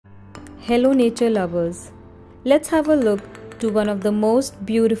Hello nature lovers, let's have a look to one of the most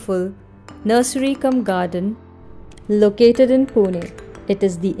beautiful nursery cum garden located in Pune. It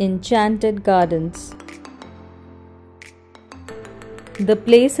is the Enchanted Gardens. The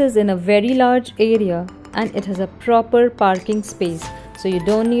place is in a very large area and it has a proper parking space, so you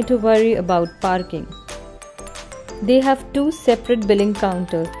don't need to worry about parking. They have two separate billing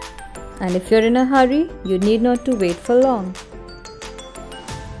counters, and if you're in a hurry, you need not to wait for long.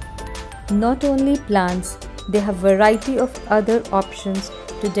 Not only plants, they have variety of other options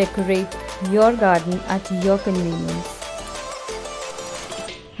to decorate your garden at your convenience.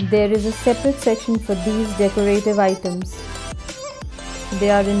 There is a separate section for these decorative items. They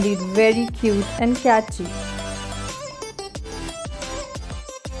are indeed very cute and catchy.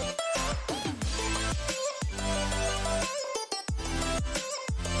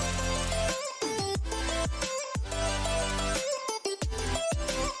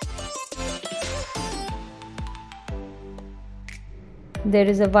 There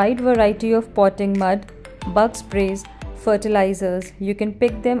is a wide variety of potting mud, bug sprays, fertilizers. You can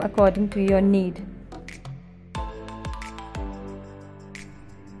pick them according to your need.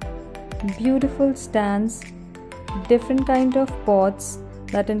 Beautiful stands, different kind of pots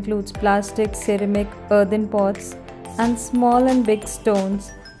that includes plastic, ceramic, earthen pots, and small and big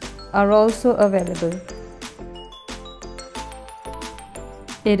stones are also available.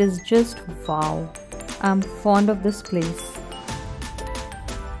 It is just wow. I'm fond of this place.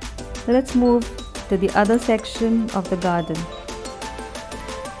 Let's move to the other section of the garden.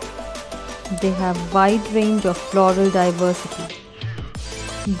 They have wide range of floral diversity.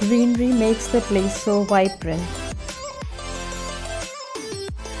 Greenery makes the place so vibrant.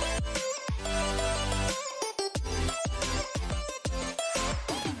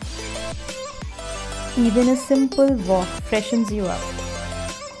 Even a simple walk freshens you up.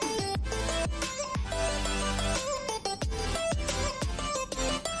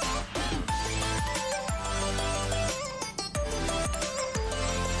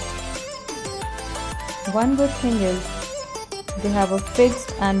 One good thing is, they have a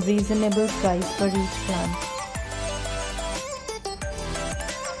fixed and reasonable price for each plant.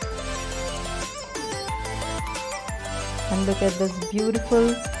 And look at this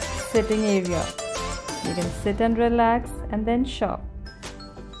beautiful sitting area. You can sit and relax and then shop.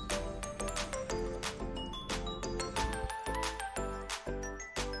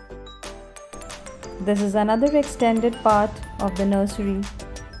 This is another extended part of the nursery.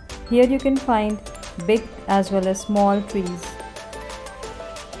 Here you can find big as well as small trees.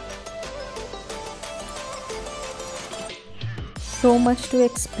 So much to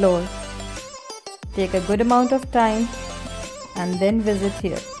explore. Take a good amount of time and then visit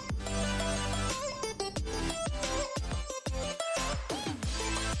here.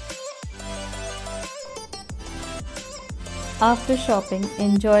 After shopping,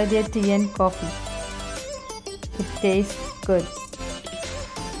 enjoy their tea and coffee. It tastes good.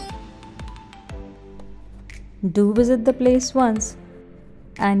 Do visit the place once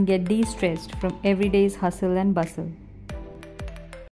and get de-stressed from everyday's hustle and bustle.